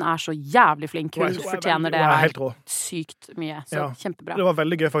 fordi hun så jævlig flink. Hun fortjener det her sykt mye, så kjempebra. Det var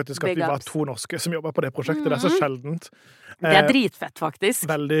veldig gøy faktisk at vi var 2 norske som jobbet på det prosjektet, det så sjeldent. Det dritfett faktisk.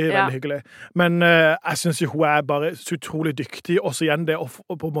 Veldig, veldig hyggelig. Men jeg synes jo hun bare så utrolig dyktig, også igjen det å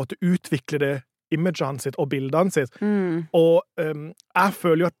på en måte utvikle det imaget hans sitt og bildene sitt. Og jeg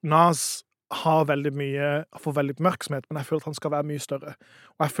føler jo at Nas får veldig mye oppmerksomhet, men jeg føler at han skal være mye større.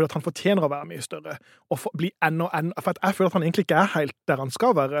 Og jeg føler at han fortjener å være mye større. Og bli for jeg føler at han egentlig ikke helt der han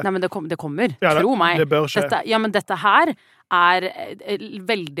skal være. Nei, men det kommer. Tro meg. Det bør skje. Men dette her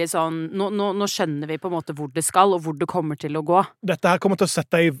veldig sånn, nå skjønner vi på en måte hvor det skal, og hvor det kommer til å gå. Dette her kommer til å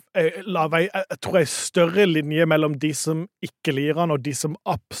sette jeg tror større linje mellom de som ikke lir han, og de som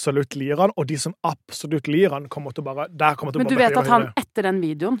absolutt lir han, og de som absolutt lir han kommer til å bare... Men du vet at han, etter den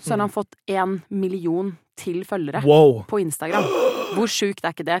videoen, så har han fått 1 million til følgere på Instagram. Hvor sjukt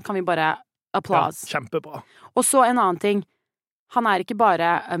ikke det? Kan vi bare Applause. Ja, kjempebra. Og så en annen ting. Han ikke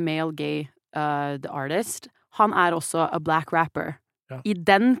bare a male gay artist, han også a black rapper. Ja. I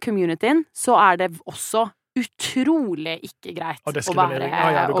den communityen så det også utrolig ikke greit å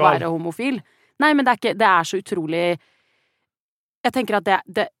være homofil. Nei, men det så utrolig. Jeg tenker at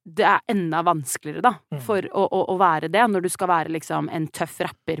det enda vanskeligere da, for å være det, når du skal være liksom en tøff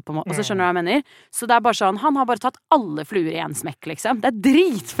rapper på en måte. Altså, skjønner du hva jeg mener? Så det bare sånn, han har bare tatt alle fluer I en smekk, liksom. Det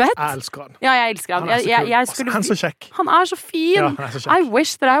dritfett! Jeg elsker han. Ja, jeg elsker han. Han så kjekk. Han så fin! Ja, han så kjekk. I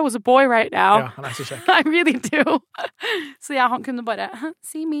wish that I was a boy right now. Ja, han så kjekk. I really do. Så ja, han kunne bare,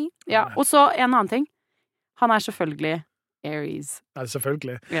 see me. Ja, og så en annen ting. Han selvfølgelig Aries. Ja,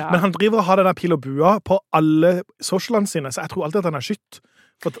 selvfølgelig. Ja. Men han driver og har den der pil og bua på alle socialene sine, så jeg tror alltid at han skytt.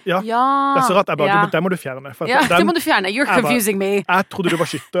 For, ja, det så rart. Jeg bare, det må du fjerne. For ja, det må du fjerne. You're confusing me. Jeg trodde du var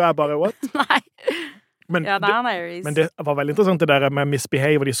skytter, og jeg bare, what? Nei. Men, ja, det han Aries. Men det var veldig interessant det der med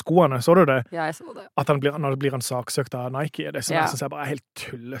misbehave og de skoene, så du det? Ja, jeg så det. At når det blir en saksøkt av Nike, det som jeg synes bare helt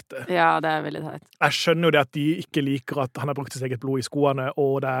tullete. Ja, det veldig teit. Jeg skjønner jo det at de ikke liker at han har brukt sitt eget blod I skoene,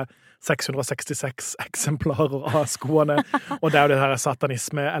 og det 666 eksemplarer av skoene, og det jo det her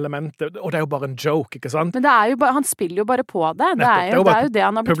satanisme-elementet, og det jo bare en joke, ikke sant? Men det jo bare, han spiller jo bare på det. Det jo det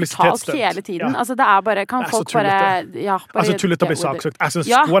han har blitt fortalt hele tiden. Ja. Altså, det bare, kan folk bare... Ja, bare altså, tullete å bli saksøkt. Jeg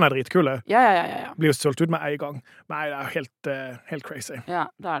synes skoene dritkule. Ja. Blir jo solgt ut med en gang. Nei, det jo helt crazy. Ja,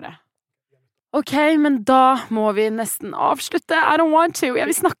 det det. Ok, men da må vi nesten avslutte. I don't want to. Jeg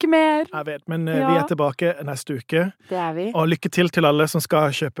vil snakke mer. Jeg vet, men vi tilbake neste uke. Det vi. Og lykke til alle som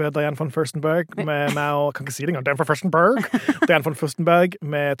skal kjøpe Diane von Furstenberg med meg og, kan ikke si det engang, Diane von Furstenberg. Diane von Furstenberg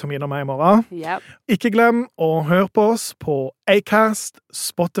med Tomine og meg I morgen. Yep. Ikke glem å høre på oss på Acast,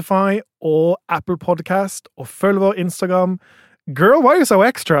 Spotify og Apple Podcast, og følg vår Instagram. Girl, why are you so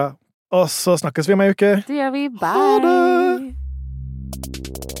extra? Og så snakkes vi om en uke. Det gjør vi. Bye! Ha det!